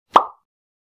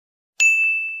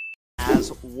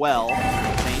as well.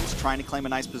 Zane's trying to claim a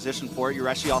nice position for it.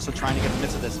 Yureshi also trying to get the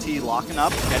midst of this T, locking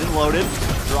up, getting loaded.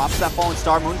 Drops that falling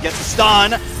star. Moon gets a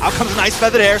stun. Out comes a nice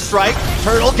feathered airstrike.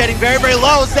 Turtle getting very, very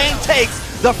low. Zane takes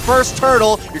the first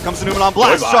turtle. Here comes the Newman on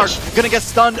blast. Shark gonna get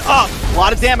stunned up. A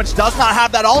lot of damage. Does not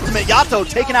have that ultimate. Yato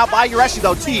taken out by Yureshi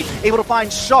though. T able to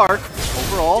find Shark.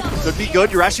 Overall, could be good.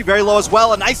 Yureshi very low as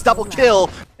well. A nice double kill.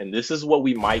 And this is what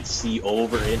we might see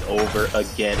over and over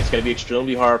again. It's going to be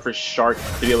extremely hard for Shark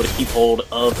to be able to keep hold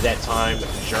of that time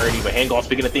journey. But Hangul,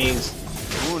 speaking of things,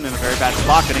 Hoon in a very bad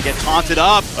spot, gonna get taunted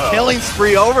up. Killing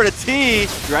spree over to T.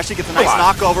 Yureshi gets a nice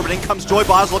knockover, but in comes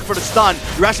Joyboz looking for the stun.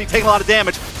 Yureshi taking a lot of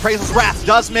damage. Praisel's Wrath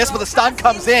does miss, but the stun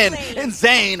comes in. And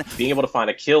Zane being able to find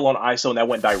a kill on ISO, and that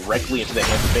went directly into the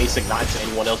hands of Basic, not to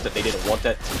anyone else that they didn't want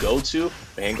that to go to.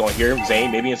 But Hangul here,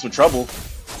 Zane maybe in some trouble.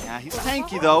 Yeah, he's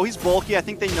tanky though. He's bulky. I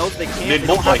think they know that they can't. They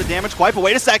don't have the damage quite, but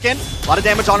wait a second. A lot of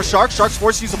damage on a Shark. Shark's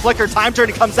forced to use a flicker. Time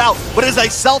Journey comes out, but it is a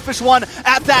selfish one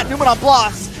at that. Newman on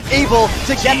blast, able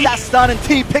to get that stun, and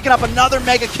T picking up another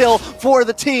mega kill for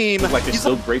the team. Looks like there's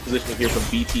still great positioning here from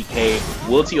BTK.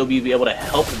 Will TOB be able to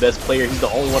help the best player? He's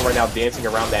the only one right now dancing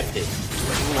around that pit.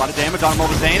 A lot of damage on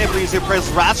Mobazane, able to use the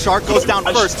Appraisal's Wrath. Shark goes down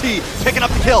first. T picking up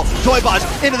the kill.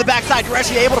 Joyboz into the backside.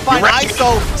 Yureshi able to find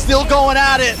ISO. Still going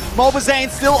at it. Mobazane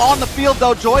still on the field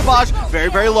though. Joyboz very,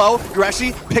 very low.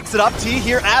 Yureshi picks it up. T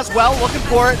here as well, looking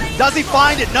for it. Does he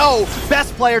find it? No.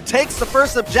 Best player takes the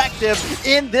first objective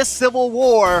in this civil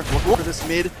war. Look for this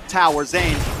mid tower.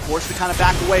 Zane forced to kind of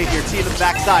back away here. T into the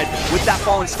backside with that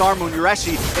falling Star Moon.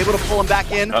 Yureshi able to pull him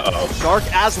back in. Shark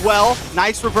as well.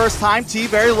 Nice reverse time. T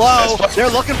very low. They're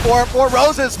looking for it for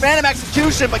Roses. Phantom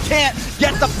execution, but can't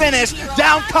get the finish.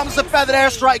 Down comes the feathered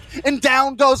airstrike, and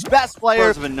down goes best player.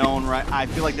 Have been known, right? I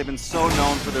feel like they've been so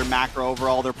known for their macro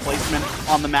overall, their placement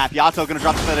on the map. Yato gonna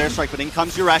drop the feathered airstrike, but in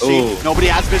comes Yureshi. Ooh. Nobody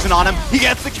has vision on him. He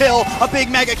gets the kill. A big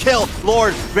mega kill.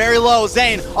 Lord very low.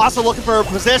 Zane also looking for a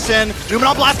position. Newman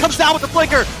on blast comes down with the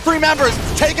flicker. 3 members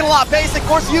taking a lot. Basic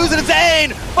force to use it.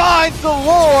 Zane finds the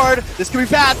Lord. This could be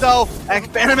bad though.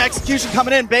 Phantom execution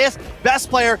coming in. Best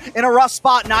player in a rough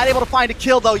spot. Not able to find a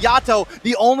kill though. Yato,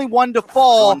 the only one to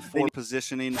fall. For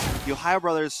positioning. The Ohio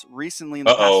brothers recently in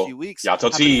the past few weeks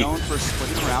Yato have been known for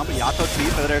splitting around, but Yato T,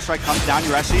 feathered airstrike comes down.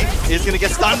 Yureshi is going to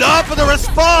get stunned up for the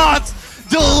response.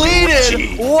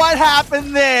 Deleted. What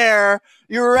happened there?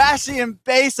 Yureshi and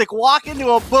Basic walk into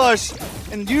a bush,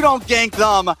 and you don't gank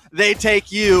them, they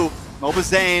take you.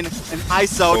 Mobazane and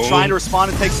ISO trying to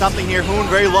respond and take something here. Hoon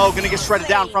very low, going to get shredded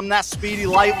down from that speedy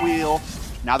light wheel.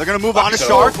 Now they're going to move on to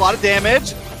Shark. A lot of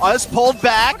damage. Is pulled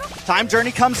back. Time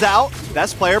Journey comes out.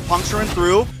 Best player puncturing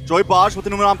through. Joyboz with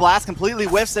the Newman on blast completely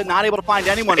whiffs it. Not able to find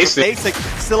anyone. Basic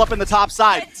still up in the top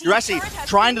side. Yureshi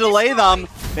trying to delay them.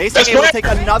 Basic able to take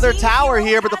another tower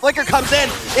here, but the flicker comes in.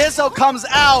 Iso comes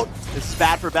out. This is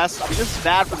bad for Best. I mean, this is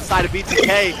bad for the side of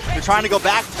BTK. They're trying to go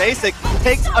back. Basic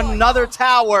takes another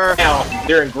tower. Now,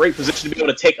 they're in great position to be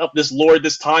able to take up this Lord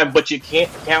this time, but you can't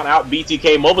count out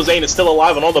BTK. Mobazane is still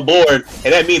alive and on the board,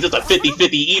 and that means it's a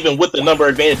 50-50 even with the number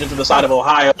advantage into the side of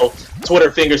Ohio.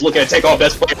 Twitter fingers looking to take off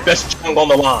best player, best chunk on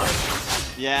the line.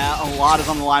 Yeah, a lot is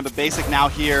on the line, but Basic now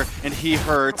here, and he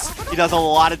hurts. He does a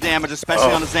lot of damage,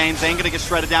 especially on the Zane. Zane gonna get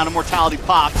shredded down. Immortality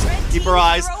pops. Keep our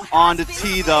eyes on to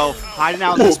T, though. Hiding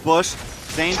out in this bush.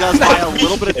 Zane does buy a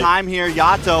little bit of time here.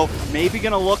 Yato maybe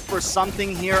gonna look for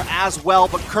something here as well,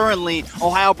 but currently,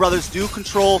 Ohio brothers do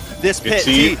control this pit.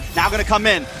 T now gonna come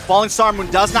in. Falling Star Moon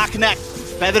does not connect.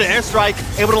 Feathered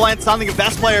airstrike, able to land something. A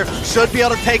best player should be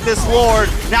able to take this Lord.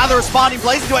 Now the responding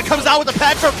Blazing Duet comes out with the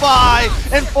Petrify,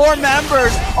 and 4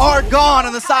 members are gone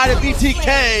on the side of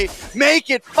BTK. Make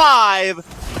it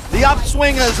 5. The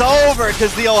upswing is over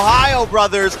because the Ohio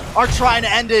brothers are trying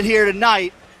to end it here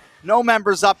tonight. No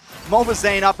members up.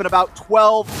 Mobazane up in about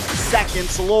 12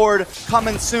 seconds. Lord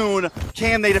coming soon.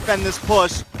 Can they defend this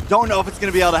push? Don't know if it's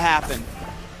going to be able to happen.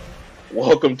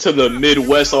 Welcome to the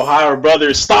Midwest. Ohio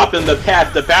brothers stopping the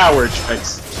path to power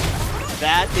tricks.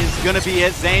 That is going to be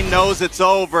it. Zane knows it's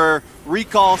over.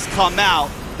 Recalls come out.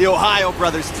 The Ohio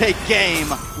brothers take game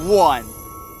 1.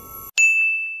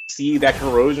 See that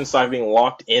corrosion side being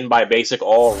locked in by Basic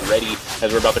already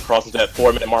as we're about to cross into that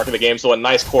 4-minute mark of the game. So a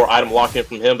nice core item locked in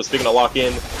from him. But speaking of lock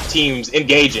in, teams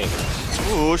engaging.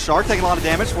 Ooh, Shark taking a lot of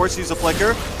damage, forced to use a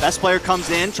flicker. Best player comes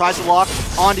in, tries to lock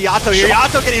onto Yato here.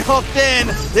 Yato getting hooked in.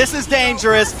 This is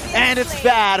dangerous, and it's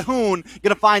bad. Hoon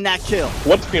gonna find that kill.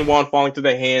 What's between one falling through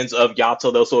the hands of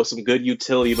Yato, though, so some good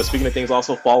utility. But speaking of things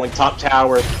also falling, top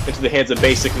tower into the hands of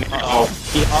Basic now.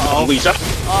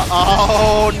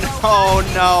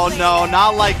 No,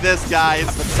 not like this,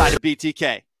 guys. Side of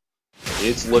BTK.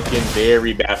 It's looking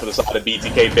very bad for the side of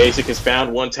BTK. Basic has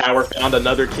found one tower, found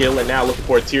another kill, and now looking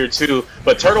for a tier 2.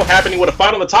 But Turtle happening with a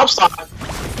fight on the top side.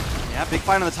 Yeah, big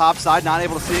fight on the top side. Not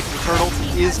able to see it because the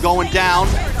Turtle is going down.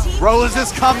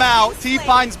 Roses come out. T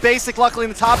finds Basic, luckily,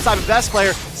 in the top side. But best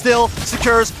player still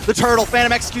secures the Turtle.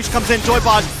 Phantom Execution comes in.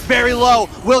 Joybaj very low.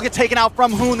 Will get taken out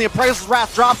from Hoon. The Appraiser's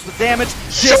Wrath drops the damage.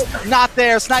 Just not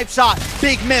there. Snipe shot.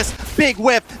 Big miss. Big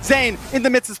whip. Zane in the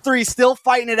midst of 3. Still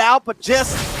fighting it out, but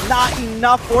just not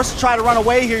enough. Forced to try to run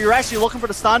away here. You're actually looking for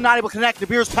the stun. Not able to connect.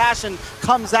 Nabir's Passion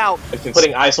comes out.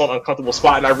 Putting ISO on an uncomfortable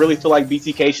spot, and I really feel like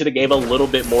BTK should have gave a little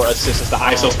bit more assistance to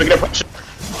ISO. Speaking of pressure.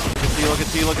 Look at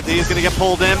T, look at T. He's going to get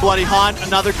pulled in. Bloody Hunt,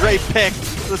 another great pick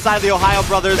to the side of the Ohio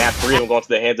brothers. Map 3 of them going to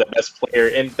the hands of best player,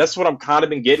 and that's what I'm kind of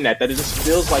been getting at, that it just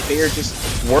feels like they are just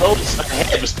worlds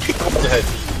ahead, just worlds ahead.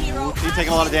 T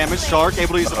taking a lot of damage. Shark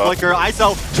able to use the flicker.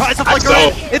 ISO tries to flicker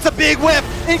in. It's a big whip.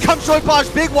 In comes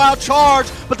Joybaj, big wild charge,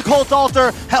 but the Colt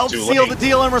Altar helps seal the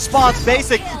deal in response.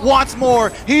 Basic wants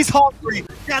more. He's hungry.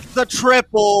 Gets the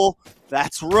triple.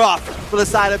 That's rough for the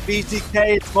side of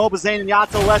BTK. It's Mobazane and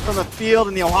Yato left on the field,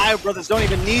 and the Ohio brothers don't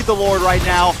even need the Lord right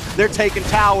now. They're taking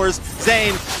towers.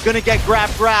 Zane gonna get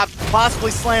grabbed,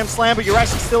 possibly slam, but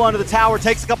Yureshi still under the tower,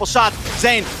 takes a couple shots.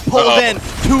 Zane pulled in,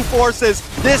 2 forces.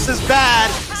 This is bad.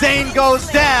 Zane goes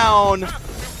down.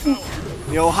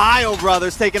 The Ohio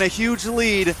brothers taking a huge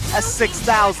lead at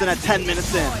 6,000 at 10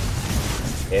 minutes in.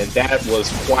 And that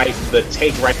was quite the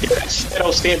take right there. That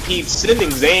Shadow Stampede sending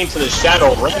Zane to the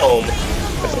Shadow Realm.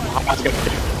 That's going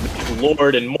to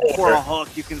Lord and more. For a hook,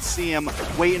 you can see him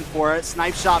waiting for it.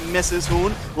 Snipe shot misses.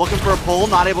 Hoon looking for a pull,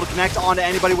 not able to connect onto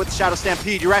anybody with the Shadow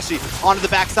Stampede. Yureshi onto the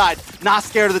backside, not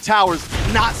scared of the towers,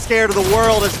 not scared of the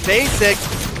world as Basic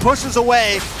pushes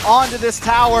away onto this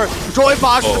tower.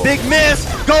 Joybaj with a big miss,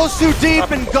 goes too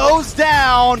deep and goes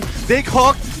down. Big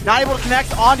hook. Not able to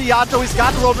connect onto Yato. He's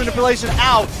got the road manipulation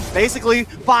out. Basically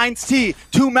finds T.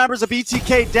 2 members of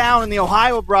BTK down, and the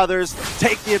Ohio brothers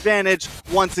take the advantage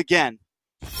once again.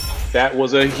 That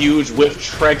was a huge whiff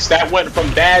Trex. That went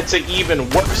from bad to even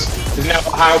worse. Because now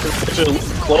Ohio can potentially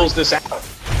close this out.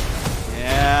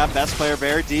 Yeah, best player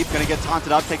very deep. Gonna get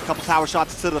taunted up, take a couple tower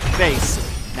shots to the face.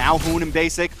 Now Hoon and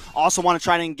Basic also want to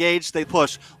try to engage. They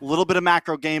push a little bit of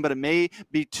macro game, but it may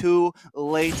be too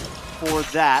late for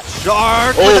that.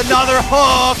 Shark with another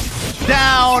hook.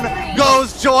 Down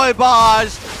goes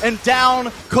Joybaj, and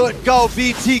down could go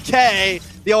BTK.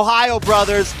 The Ohio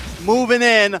brothers moving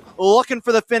in, looking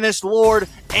for the finish. Lord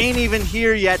ain't even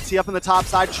here yet. T up in the top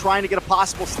side, trying to get a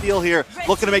possible steal here.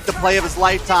 Looking to make the play of his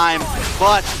lifetime,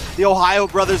 but the Ohio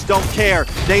brothers don't care.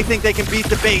 They think they can beat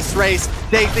the base race.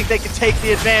 They think they can take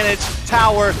the advantage.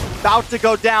 Tower about to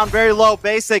go down very low.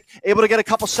 Basic able to get a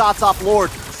couple shots off Lord.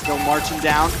 Still marching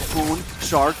down. Hoon,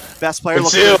 Shark, best player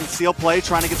looking to conceal play,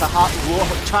 trying to get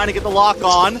the lock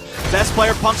on. Best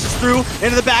player punches through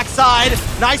into the backside.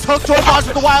 Nice hook. Joybaj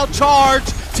with the wild charge.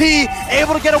 T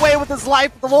able to get away with his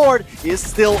life. The Lord is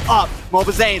still up.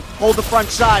 Mobazane hold the front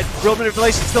side. Real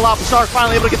manipulation still out for Shark.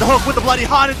 Finally able to get the hook with the bloody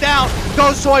Honda down.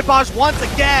 Goes Joybaj once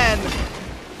again.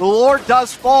 The Lord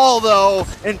does fall though,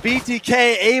 and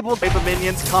BTK able to wave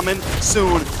minions coming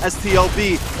soon as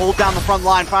TOB hold down the front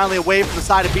line, finally away from the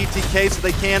side of BTK so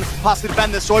they can possibly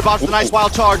defend this. Joybaj with a nice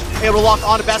wild charge, able to lock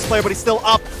onto best player, but he's still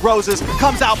up. Roses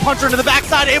comes out, puncher into the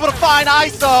backside, able to find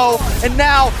ISO, and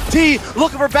now T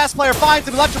looking for best player, finds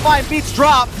him, electrifying beats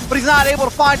drop, but he's not able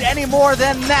to find any more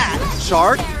than that.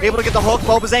 Shark able to get the hook.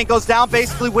 Mobazane goes down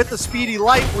basically with the speedy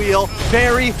light wheel.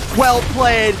 Very well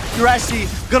played. Yureshi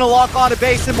gonna lock onto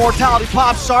base. Immortality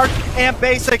pops. Shark and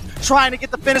Basic trying to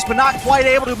get the finish, but not quite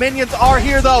able to. Minions are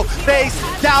here though. Base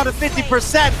down to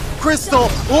 50%. Crystal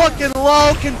looking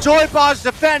low. Can Joybaj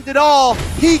defend it all?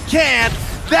 He can.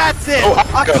 That's it.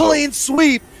 A clean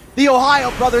sweep. The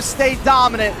Ohio brothers stay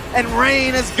dominant and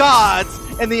reign as gods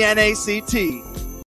in the NACT.